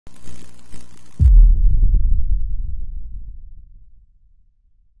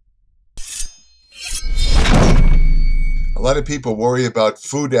A lot of people worry about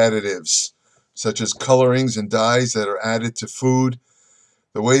food additives, such as colorings and dyes that are added to food.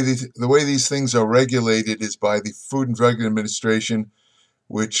 The way these things are regulated is by the Food and Drug Administration,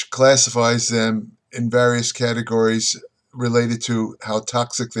 which classifies them in various categories related to how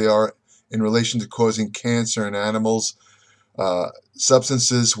toxic they are in relation to causing cancer in animals.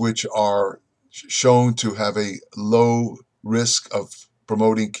 Substances which are shown to have a low risk of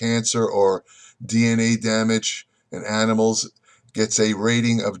promoting cancer or DNA damage in animals gets a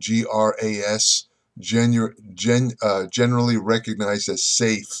rating of GRAS, generally recognized as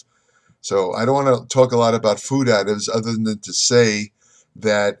safe. So I don't want to talk a lot about food additives other than to say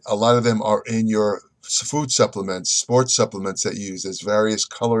that a lot of them are in your food supplements, sports supplements that you use. There's various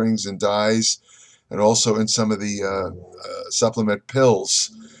colorings and dyes, and also in some of the supplement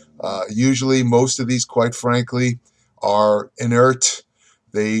pills. Usually, most of these, quite frankly, are inert.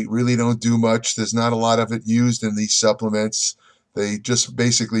 They really don't do much. There's not a lot of it used in these supplements. They just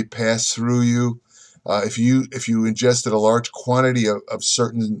basically pass through you. If you ingested a large quantity of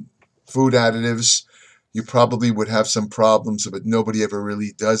certain food additives, you probably would have some problems, but nobody ever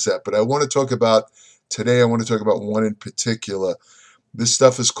really does that. But I want to talk about one in particular. This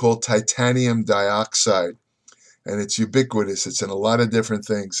stuff is called titanium dioxide, and it's ubiquitous. It's in a lot of different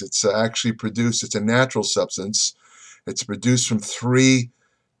things. It's actually produced, it's a natural substance. It's produced from three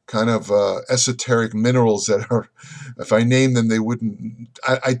kind of esoteric minerals that are, if I name them, they wouldn't,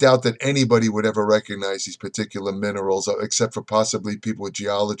 I doubt that anybody would ever recognize these particular minerals, except for possibly people with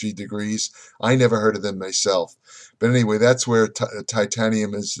geology degrees. I never heard of them myself. But anyway, that's where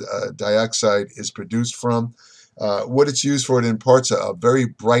titanium dioxide is produced from. What it's used for, it imparts a very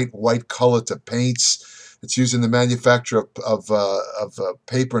bright white color to paints. It's used in the manufacture of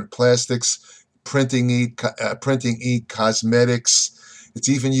paper and plastics, printing ink, cosmetics. It's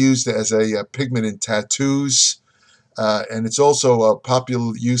even used as a pigment in tattoos, and it's also a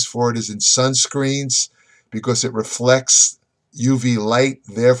popular use for it is in sunscreens because it reflects UV light.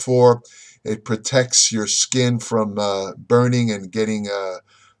 Therefore, it protects your skin from burning and getting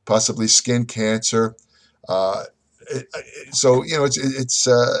possibly skin cancer. So you know,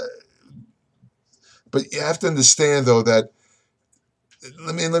 but you have to understand though that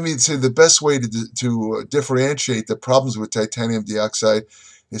let me say the best way to differentiate the problems with titanium dioxide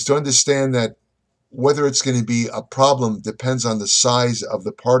is to understand that whether it's going to be a problem depends on the size of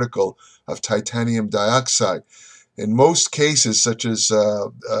the particle of titanium dioxide. In most cases, such as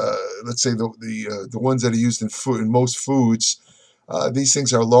let's say the ones that are used in food, in most foods, these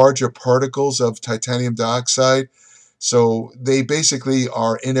things are larger particles of titanium dioxide, so they basically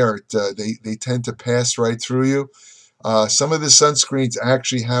are inert. They tend to pass right through you. Some of the sunscreens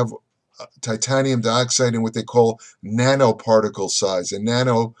actually have titanium dioxide in what they call nanoparticle size. A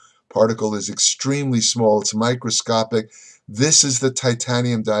nanoparticle is extremely small. It's microscopic. This is the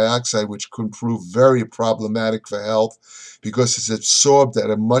titanium dioxide, which can prove very problematic for health because it's absorbed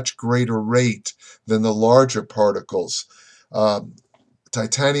at a much greater rate than the larger particles.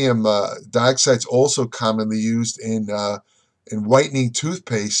 Titanium dioxide is also commonly used in whitening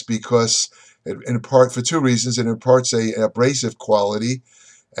toothpaste because in part for two reasons. It imparts an abrasive quality,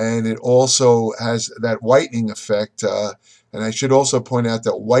 and it also has that whitening effect. And I should also point out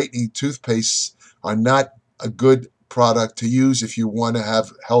that whitening toothpastes are not a good product to use if you want to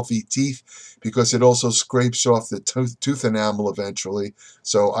have healthy teeth because it also scrapes off the tooth enamel eventually.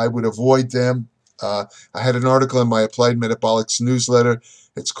 So I would avoid them. I had an article in my Applied Metabolics newsletter.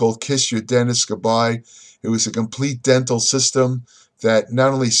 It's called Kiss Your Dentist Goodbye. It was a complete dental system that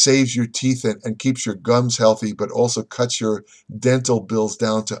not only saves your teeth and keeps your gums healthy, but also cuts your dental bills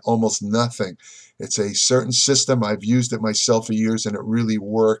down to almost nothing. It's a certain system. I've used it myself for years, and it really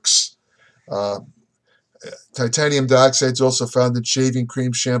works. Titanium dioxide is also found in shaving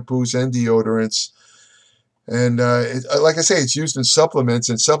cream, shampoos, and deodorants. And like I say, it's used in supplements.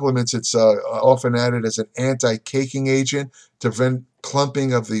 In supplements, it's often added as an anti-caking agent to prevent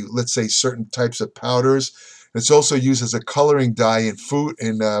clumping of the, let's say, certain types of powders. It's also used as a coloring dye in food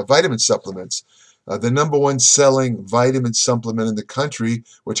and vitamin supplements. The #1 selling vitamin supplement in the country,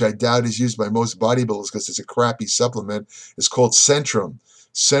 which I doubt is used by most bodybuilders because it's a crappy supplement, is called Centrum.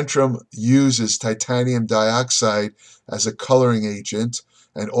 Centrum uses titanium dioxide as a coloring agent,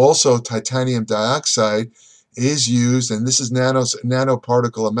 and also titanium dioxide is used, and this is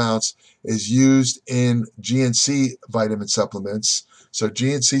nanoparticle amounts, is used in GNC vitamin supplements. So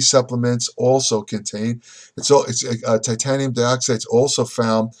GNC supplements also contain, titanium dioxide is also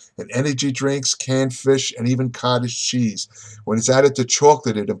found in energy drinks, canned fish, and even cottage cheese. When it's added to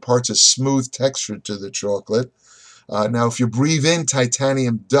chocolate, it imparts a smooth texture to the chocolate. Now, if you breathe in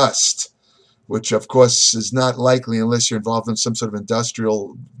titanium dust, which of course is not likely unless you're involved in some sort of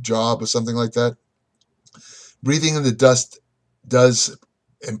industrial job or something like that. Breathing in the dust does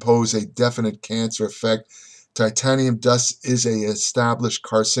impose a definite cancer effect. Titanium dust is a established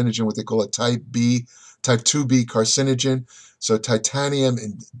carcinogen, what they call a type 2B carcinogen. So titanium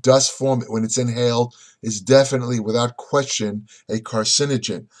in dust form, when it's inhaled, is definitely, without question, a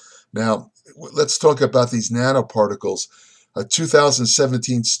carcinogen. Now, let's talk about these nanoparticles. A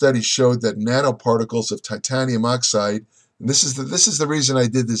 2017 study showed that nanoparticles of titanium oxide, and this is the reason I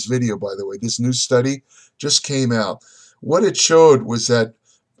did this video, by the way. This new study just came out. What it showed was that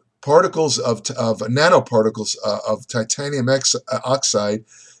particles of nanoparticles of titanium oxide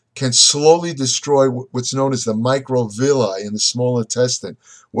can slowly destroy what's known as the microvilli in the small intestine.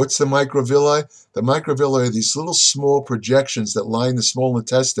 What's the microvilli? The microvilli are these little small projections that line the small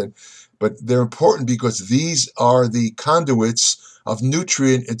intestine, but they're important because these are the conduits of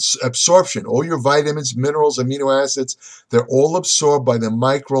nutrient absorption. All your vitamins, minerals, amino acids, they're all absorbed by the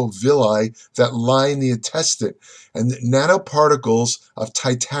microvilli that line the intestine. And nanoparticles of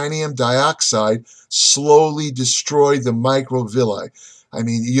titanium dioxide slowly destroy the microvilli. I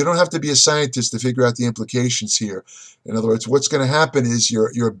mean, you don't have to be a scientist to figure out the implications here. In other words, what's going to happen is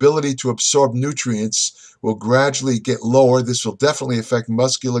your ability to absorb nutrients will gradually get lower. This will definitely affect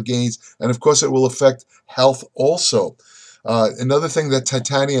muscular gains, and of course it will affect health also. Another thing that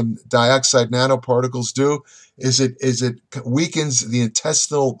titanium dioxide nanoparticles do is it weakens the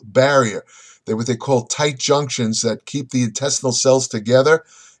intestinal barrier. They're what they call tight junctions that keep the intestinal cells together.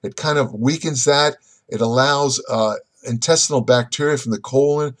 It kind of weakens that. It allows intestinal bacteria from the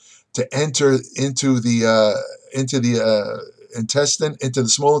colon to enter into the intestine, into the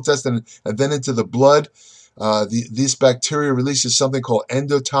small intestine, and then into the blood. These bacteria releases something called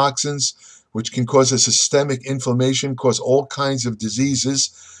endotoxins, which can cause a systemic inflammation, cause all kinds of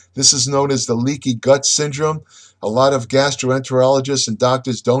diseases. This is known as the leaky gut syndrome. A lot of gastroenterologists and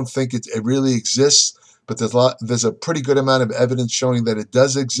doctors don't think it really exists, but there's a pretty good amount of evidence showing that it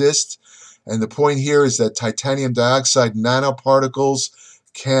does exist. And the point here is that titanium dioxide nanoparticles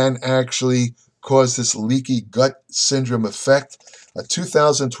can actually cause this leaky gut syndrome effect. A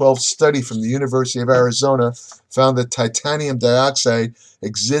 2012 study from the University of Arizona found that titanium dioxide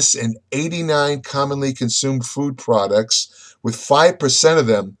exists in 89 commonly consumed food products, with 5% of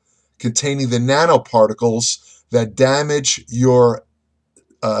them containing the nanoparticles that damage your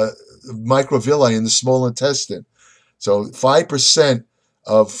microvilli in the small intestine. So 5%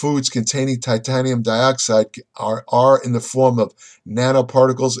 of foods containing titanium dioxide are in the form of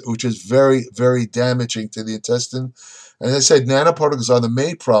nanoparticles, which is very, very damaging to the intestine. As I said, nanoparticles are the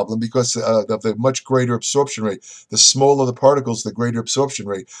main problem because of the much greater absorption rate. The smaller the particles, the greater absorption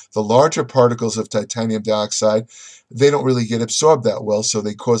rate. The larger particles of titanium dioxide, they don't really get absorbed that well, so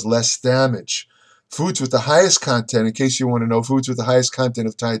they cause less damage. Foods with the highest content, in case you want to know, foods with the highest content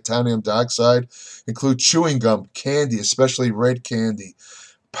of titanium dioxide include chewing gum, candy, especially red candy,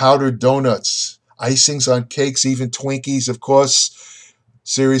 powdered donuts, icings on cakes, even Twinkies, of course.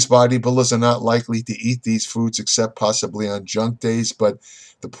 Serious bodybuilders are not likely to eat these foods except possibly on junk days, but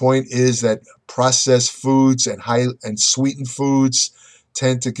the point is that processed foods and sweetened foods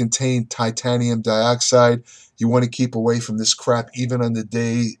tend to contain titanium dioxide. You want to keep away from this crap even on the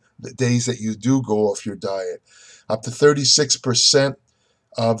days that you do go off your diet. Up to 36%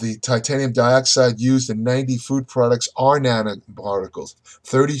 of the titanium dioxide used in 90 food products are nanoparticles.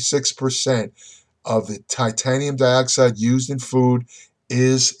 36% of the titanium dioxide used in food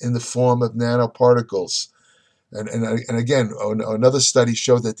is in the form of nanoparticles. And again, another study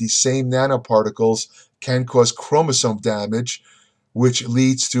showed that these same nanoparticles can cause chromosome damage, which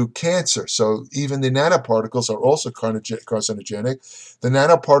leads to cancer. So even the nanoparticles are also carcinogenic. The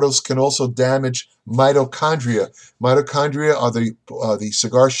nanoparticles can also damage mitochondria. Mitochondria are the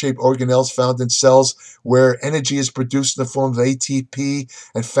cigar-shaped organelles found in cells where energy is produced in the form of ATP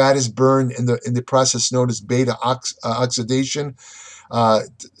and fat is burned in the process known as beta oxidation.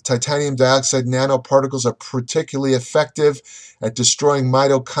 Titanium dioxide nanoparticles are particularly effective at destroying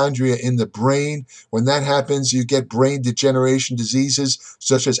mitochondria in the brain. When that happens, you get brain degeneration diseases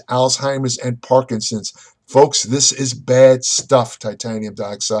such as Alzheimer's and Parkinson's. Folks, this is bad stuff, titanium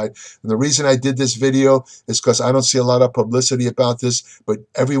dioxide. And the reason I did this video is because I don't see a lot of publicity about this, but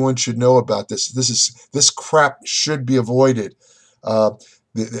everyone should know about this. This crap should be avoided.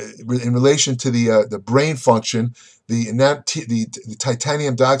 In relation to the brain function, the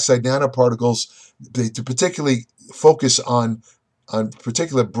titanium dioxide nanoparticles, they particularly focus on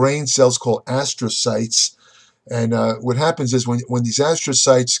particular brain cells called astrocytes. And what happens is when these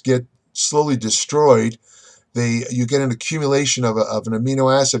astrocytes get slowly destroyed, you get an accumulation of an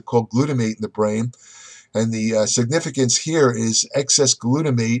amino acid called glutamate in the brain. And the significance here is excess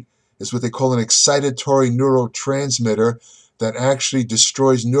glutamate is what they call an excitatory neurotransmitter that actually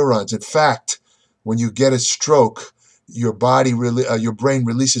destroys neurons. In fact, when you get a stroke, your brain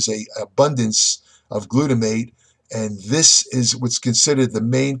releases a abundance of glutamate, and this is what's considered the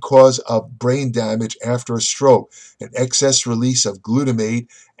main cause of brain damage after a stroke: an excess release of glutamate.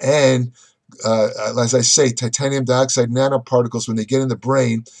 And as I say, titanium dioxide nanoparticles, when they get in the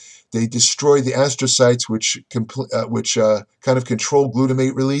brain, they destroy the astrocytes, which kind of control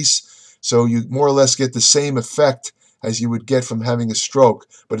glutamate release. So you more or less get the same effect as you would get from having a stroke,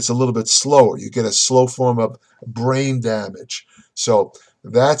 but it's a little bit slower. You get a slow form of brain damage. So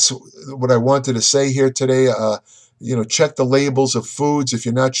that's what I wanted to say here today. Check the labels of foods. If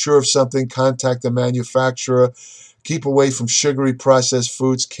you're not sure of something, contact the manufacturer. Keep away from sugary processed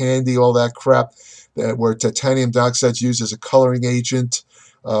foods, candy, all that crap, where titanium dioxide is used as a coloring agent.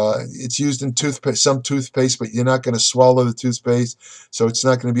 It's used in some toothpaste, but you're not going to swallow the toothpaste, so it's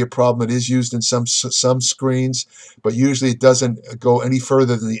not going to be a problem. It is used in some screens, but usually it doesn't go any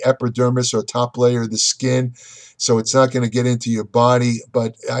further than the epidermis or top layer of the skin, so it's not going to get into your body.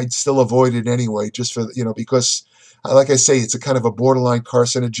 But I'd still avoid it anyway, just for because, like I say, it's a kind of a borderline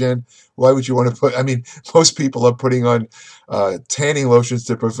carcinogen. Why would you want to put? I mean, most people are putting on tanning lotions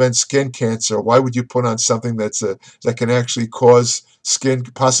to prevent skin cancer. Why would you put on something that can actually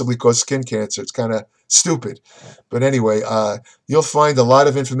possibly cause skin cancer? It's kind of stupid. But anyway, you'll find a lot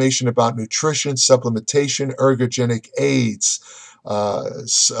of information about nutrition, supplementation, ergogenic aids,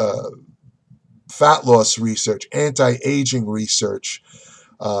 fat loss research, anti-aging research,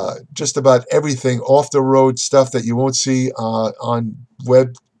 just about everything off the road stuff that you won't see on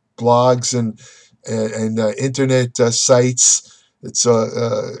web blogs and internet sites. It's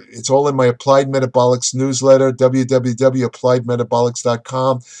all in my Applied Metabolics newsletter,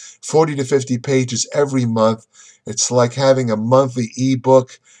 www.appliedmetabolics.com. 40 to 50 pages every month. It's like having a monthly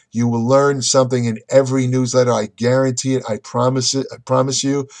ebook. You will learn something in every newsletter. I guarantee it. I promise it. I promise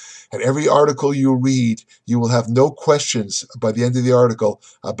you. And every article you read, you will have no questions by the end of the article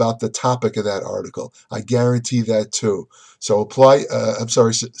about the topic of that article. I guarantee that too. So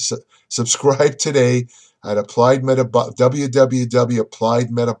subscribe today at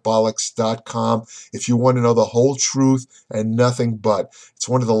www.appliedmetabolics.com if you want to know the whole truth and nothing but. It's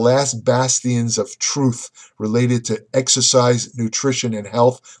one of the last bastions of truth related to exercise, nutrition, and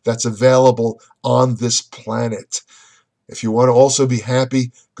health that's available on this planet. If you want to also be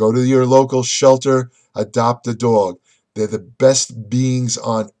happy, go to your local shelter, adopt a dog. They're the best beings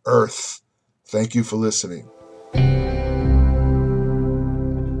on earth. Thank you for listening.